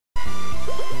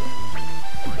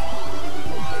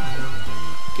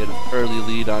get an early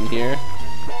lead on here.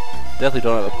 Definitely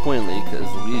don't have a coin lead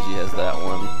because Luigi has that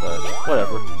one, but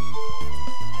whatever.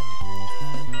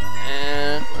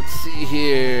 And let's see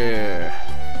here.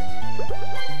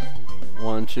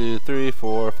 1, 2, 3,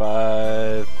 4,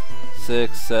 5,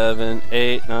 6, 7,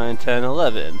 8, 9, 10,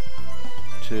 11.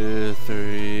 2,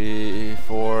 3,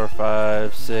 4,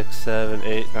 5, 6, 7,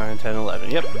 8, 9, 10,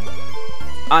 11. Yep.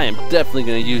 I am definitely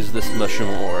going to use this mushroom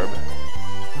orb.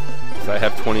 So I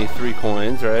have 23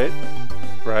 coins, right?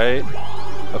 Right?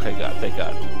 Okay, thank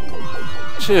God.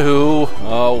 2.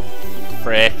 Oh,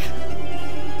 frick.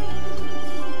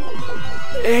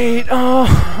 8.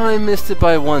 Oh, I missed it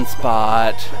by 1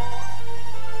 spot.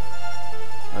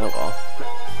 Oh well.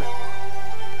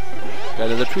 Got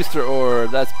another twister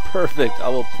orb. That's perfect. I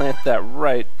will plant that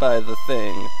right by the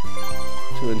thing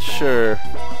to ensure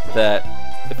that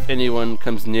if anyone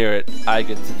comes near it, I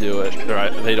get to do it, or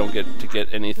they don't get to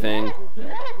get anything.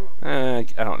 I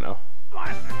don't know.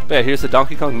 But yeah, here's the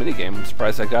Donkey Kong minigame. I'm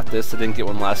surprised I got this. I didn't get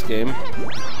one last game.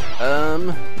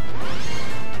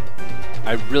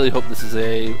 I really hope this is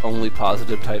a only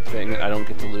positive type thing. I don't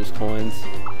get to lose coins.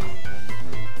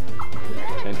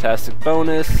 Fantastic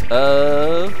bonus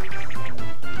of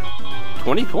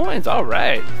 20 coins.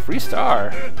 Alright, free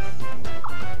star.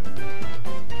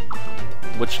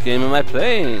 Which game am I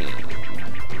playing?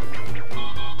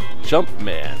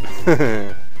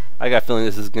 Jumpman. I got a feeling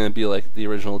this is going to be like the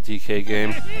original DK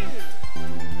game.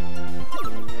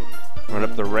 Run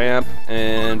up the ramp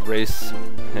and race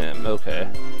him. Okay.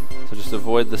 So just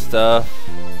avoid the stuff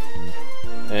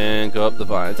and go up the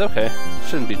vines. Okay.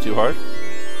 Shouldn't be too hard.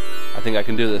 I think I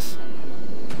can do this.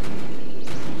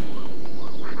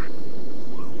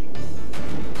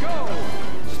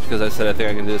 Just because I said I think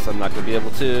I can do this, I'm not going to be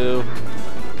able to.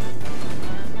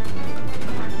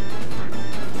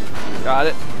 Got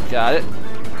it. Got it.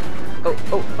 Oh,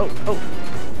 oh, oh, oh.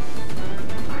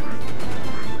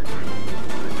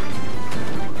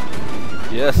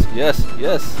 Yes, yes,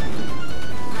 yes.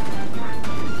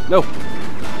 No.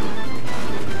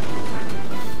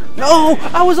 No!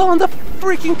 I was on the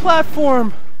freaking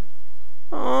platform!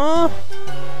 Aww.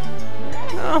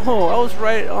 No, I was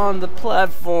right on the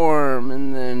platform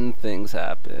and then things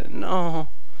happened. No.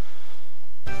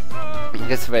 I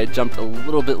guess if I had jumped a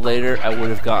little bit later, I would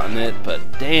have gotten it,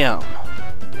 but damn.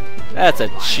 That's a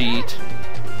cheat.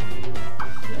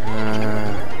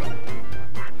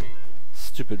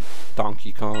 Stupid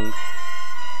Donkey Kong.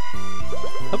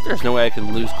 Hope there's no way I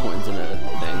can lose coins in a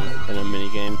thing, in a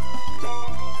minigame.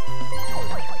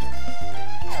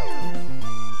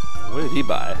 What did he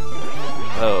buy?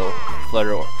 Oh,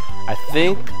 Flutter Orb. I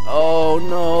think. Oh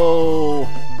no!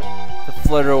 The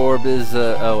Flutter Orb is.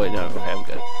 Oh wait, no. Okay, I'm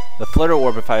good. The Flutter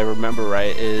Orb, if I remember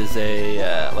right, is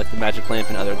a like the Magic Lamp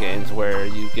in other games where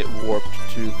you get warped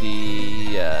to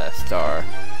the star.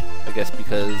 I guess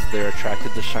because they're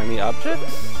attracted to shiny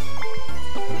objects?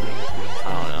 I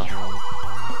don't know.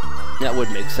 That would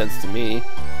make sense to me.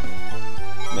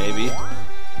 Maybe.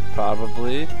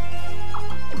 Probably.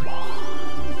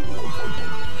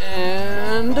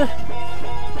 And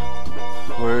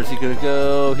where is he gonna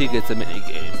go? He gets a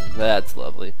minigame. That's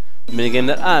lovely. A minigame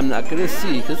that I'm not gonna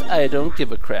see because I don't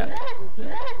give a crap.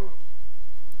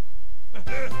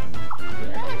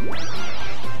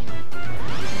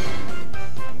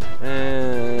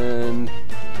 And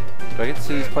do I get to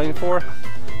see who he's playing for?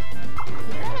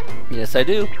 Yes, I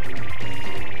do.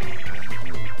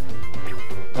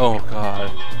 Oh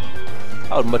god.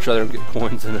 I would much rather get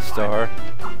coins than a star.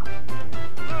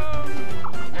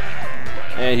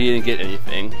 And he didn't get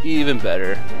anything. Even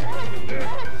better.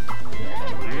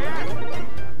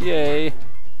 Yay.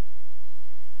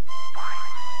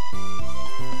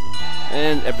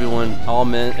 And everyone,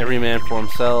 every man for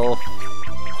himself.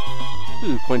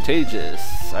 Ooh, Quintagious.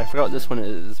 I forgot what this one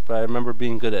is, but I remember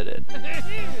being good at it.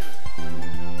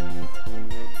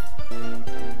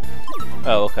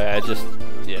 Oh, okay,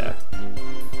 yeah.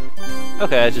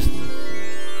 Okay, I just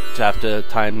have to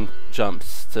time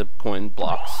jumps to coin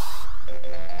blocks.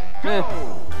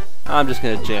 I'm just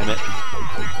gonna jam it.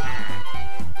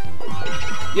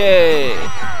 Yay!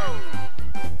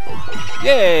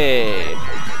 Yay!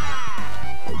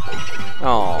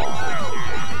 Aww.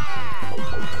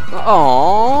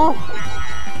 Aww.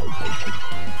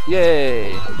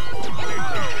 Yay!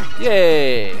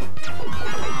 Yay!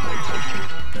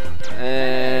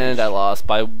 And I lost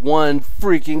by 1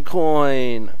 freaking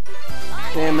coin.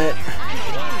 Damn it.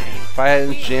 If I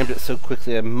hadn't jammed it so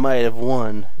quickly, I might have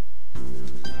won.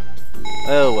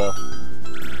 Oh well.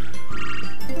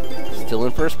 Still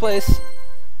in first place.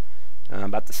 And I'm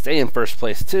about to stay in first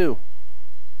place too.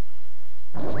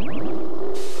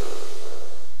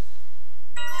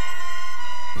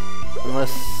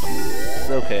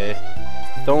 okay.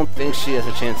 Don't think she has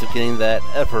a chance of getting that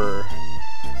ever.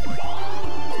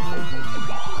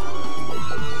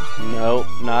 Nope,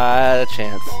 not a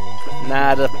chance.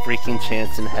 Not a freaking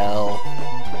chance in hell.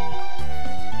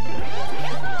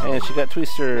 And she got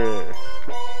Twister.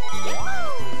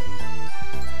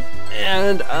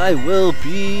 And I will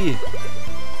be...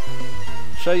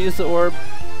 Should I use the orb?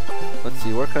 Let's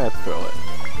see, where can I throw it?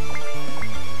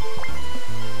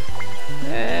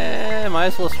 Might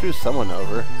as well screw someone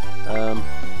over.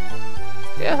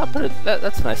 Yeah, I'll put it...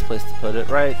 That's a nice place to put it,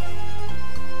 right?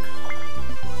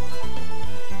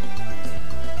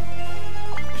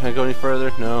 Can I go any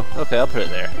further? No? Okay, I'll put it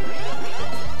there.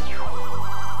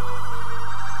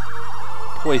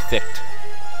 Perfect.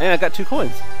 And I got 2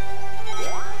 coins.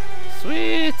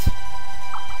 Sweet!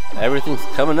 Everything's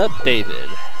coming up, David.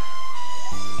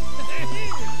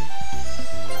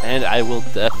 And I will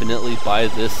definitely buy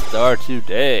this star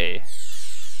today.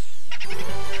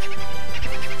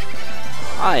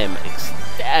 I am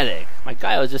ecstatic. My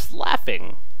guy was just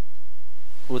laughing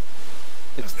with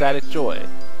ecstatic joy.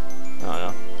 I don't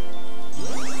know.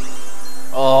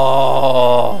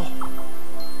 Oh!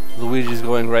 Luigi's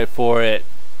going right for it.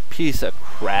 Piece of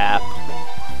crap.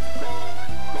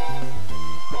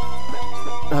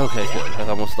 Okay, good. I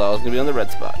almost thought I was going to be on the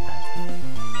red spot.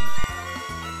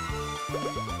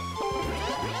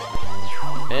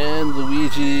 And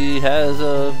Luigi has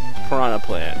a piranha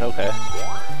plant. Okay.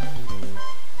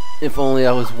 If only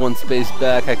I was 1 space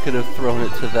back, I could have thrown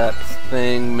it to that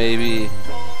thing, maybe.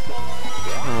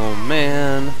 Oh,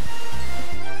 man.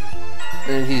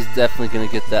 And he's definitely going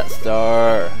to get that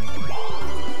star.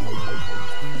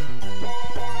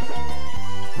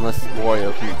 Unless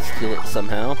Wario can steal it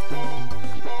somehow.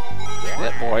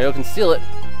 Yep, Wario can steal it.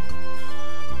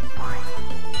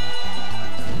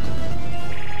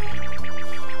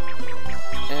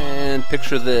 And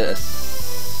picture this.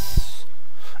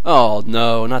 Oh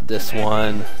no, not this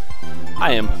one.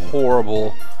 I am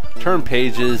horrible. Turn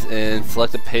pages and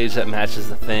select a page that matches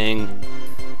the thing.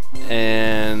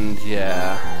 And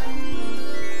yeah.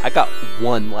 I got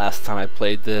 1 last time I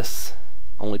played this.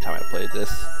 Only time I played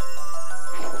this.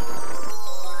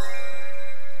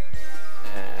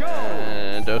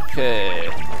 And okay.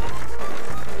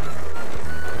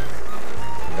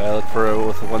 Gotta look for it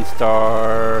with 1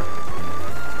 star.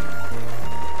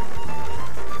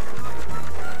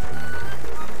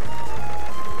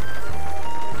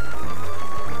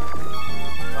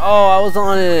 Oh, I was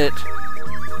on it!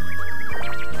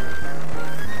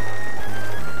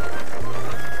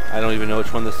 I don't even know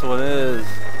which one this one is.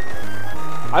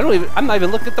 I'm not even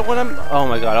looking at the one oh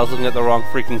my god, I was looking at the wrong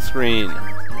freaking screen.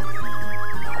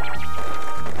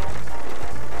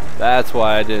 That's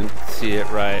why I didn't see it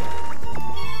right.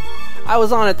 I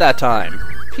was on it that time.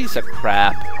 Piece of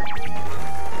crap.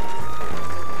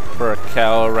 For a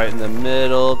cow right in the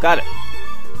middle. Got it.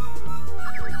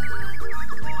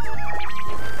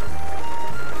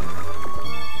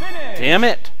 Damn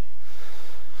it!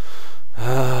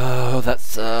 Oh, that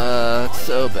sucks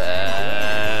so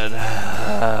bad.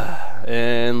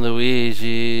 And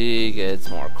Luigi gets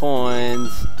more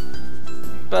coins.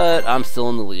 But I'm still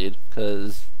in the lead,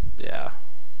 because, yeah,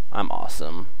 I'm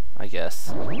awesome, I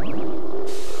guess.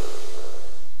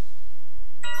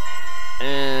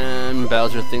 And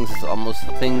Bowser thinks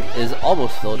the thing is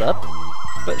almost filled up.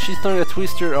 But she's throwing a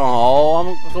Twister. Oh,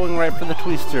 I'm going right for the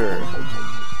Twister.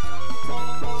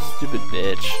 Stupid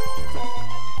bitch.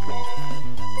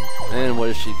 And what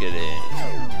is she getting?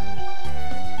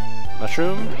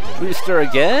 Mushroom? Twister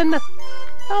again?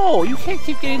 No, you can't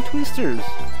keep getting Twisters.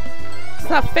 It's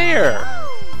not fair.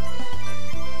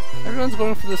 Everyone's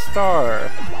going for the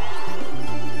star.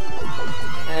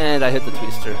 And I hit the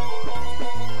Twister.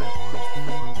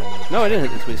 No, I didn't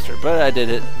hit the Twister, but I did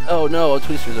it. Oh no,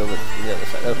 Twister's over on the other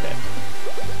side. Okay.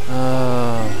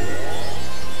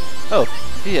 Oh,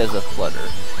 he has a flutter.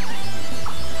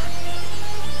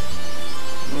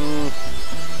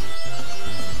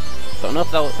 Don't know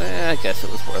if that was... I guess it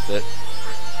was worth it.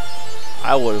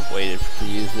 I would have waited to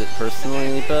use it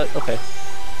personally, but okay.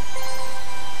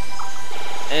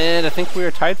 And I think we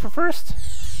are tied for first?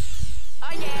 Oh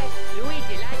yes,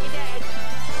 Luigi, like it dead.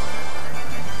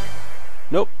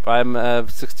 Nope, I'm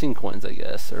 16 coins, I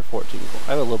guess, or 14 coins.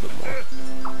 I have a little bit more.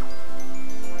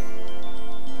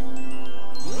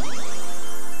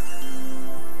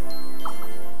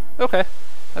 Okay,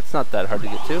 that's not that hard to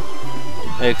get to.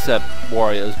 Except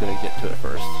Wario's gonna get to it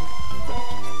first.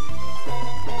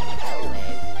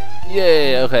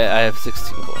 Yay, okay, I have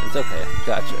 16 coins. Okay,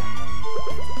 gotcha.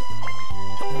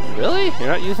 Really? You're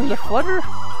not using the flutter?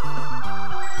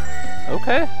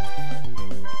 Okay.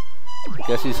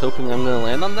 Guess he's hoping I'm gonna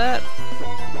land on that?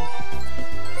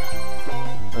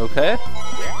 Okay.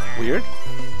 Weird.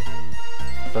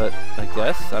 But I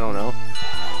guess, I don't know.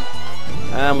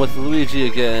 I'm with Luigi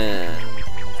again.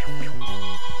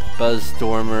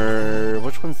 Buzzstormer.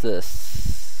 Which one's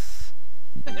this?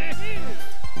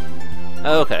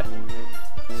 Okay.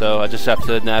 So I just have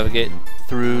to navigate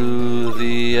through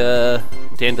the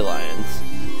dandelions.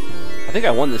 I think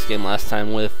I won this game last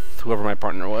time with whoever my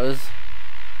partner was.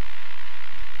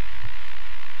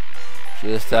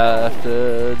 Just have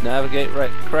to navigate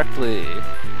correctly.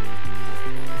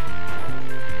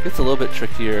 Gets a little bit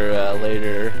trickier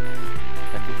later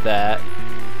after that.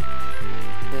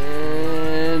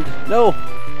 And no!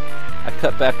 I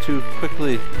cut back too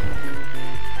quickly.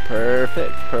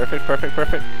 Perfect, perfect, perfect,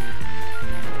 perfect.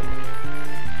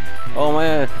 Oh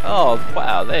man, oh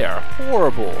wow, they are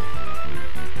horrible.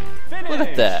 Finish. Look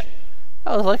at that.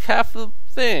 That was like half the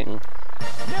thing.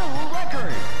 New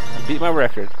record. I beat my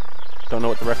record. Don't know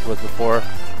what the record was before,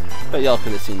 but y'all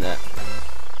could have seen that.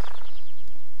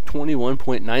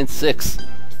 21.96.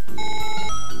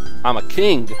 I'm a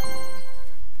king.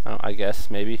 Oh, I guess,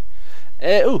 maybe.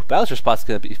 Ooh, Bowser spot's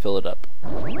gonna be filled up.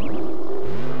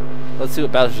 Let's see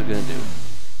what Bowser's gonna do.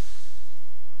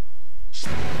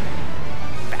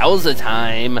 Bowser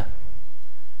time!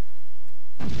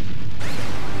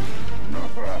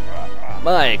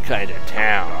 My kind of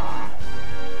town.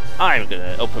 I'm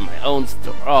gonna open my own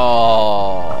store.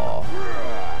 Oh,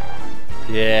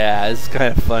 yeah, it's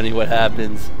kind of funny what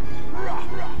happens.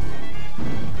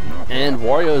 And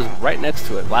Wario's right next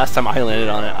to it. Last time I landed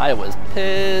on it, I was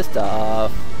pissed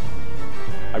off.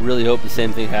 I really hope the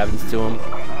same thing happens to him.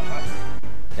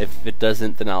 If it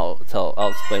doesn't, then I'll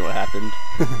explain what happened.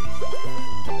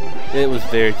 It was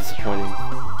very disappointing,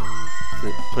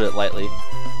 to put it lightly.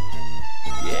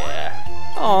 Yeah.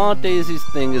 Aw, Daisy's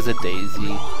thing is a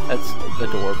daisy. That's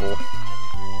adorable.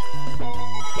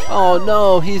 Oh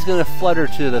no, he's gonna flutter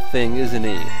to the thing, isn't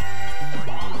he?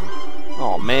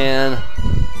 Oh man.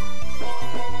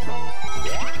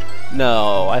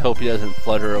 No, I hope he doesn't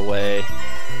flutter away.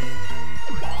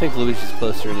 I think Luigi's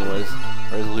closer anyways.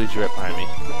 Or is Luigi right behind me?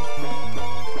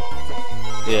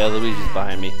 Yeah, Luigi's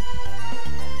behind me.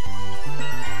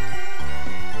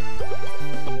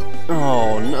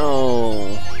 Oh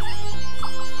no.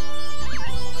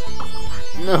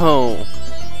 No!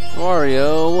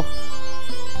 Wario!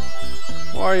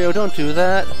 Wario, don't do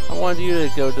that! I wanted you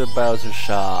to go to Bowser's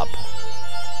shop.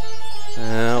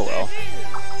 Oh well.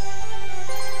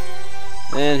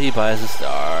 And he buys a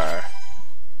star.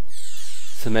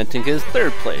 Cementing his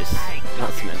third place.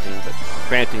 Not cementing, but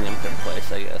granting him third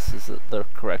place, I guess, is the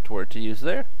correct word to use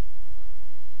there.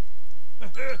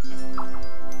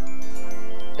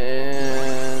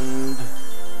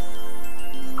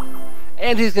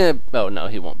 And he's gonna... Oh no,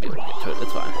 he won't be able to get to it.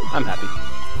 It's fine. I'm happy.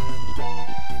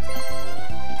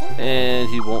 And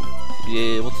he won't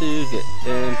be able to get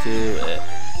into it.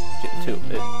 Get to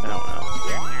it. I don't know.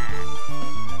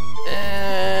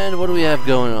 And what do we have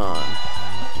going on?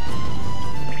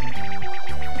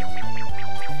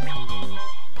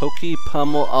 Pokey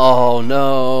Pummel. Oh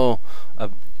no! A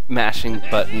mashing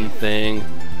button thing.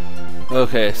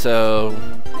 Okay, so...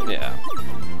 yeah.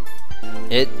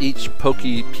 Hit each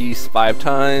pokey piece 5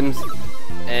 times,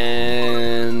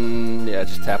 and yeah,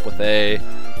 just tap with A.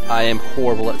 I am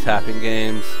horrible at tapping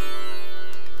games.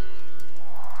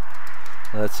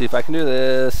 Let's see if I can do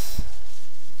this.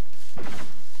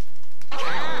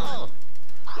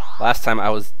 Last time I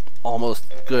was almost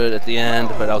good at the end,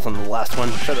 but I was on the last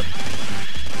one. Shut up.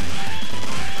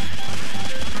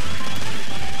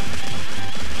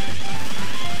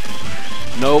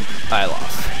 Nope, I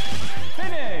lost.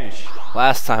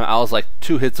 Last time I was like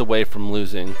 2 hits away from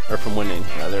losing, or from winning,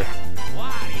 rather.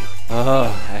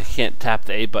 Oh, I can't tap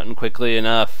the A button quickly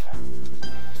enough.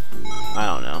 I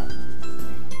don't know.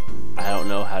 I don't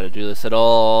know how to do this at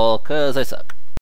all, 'cause I suck.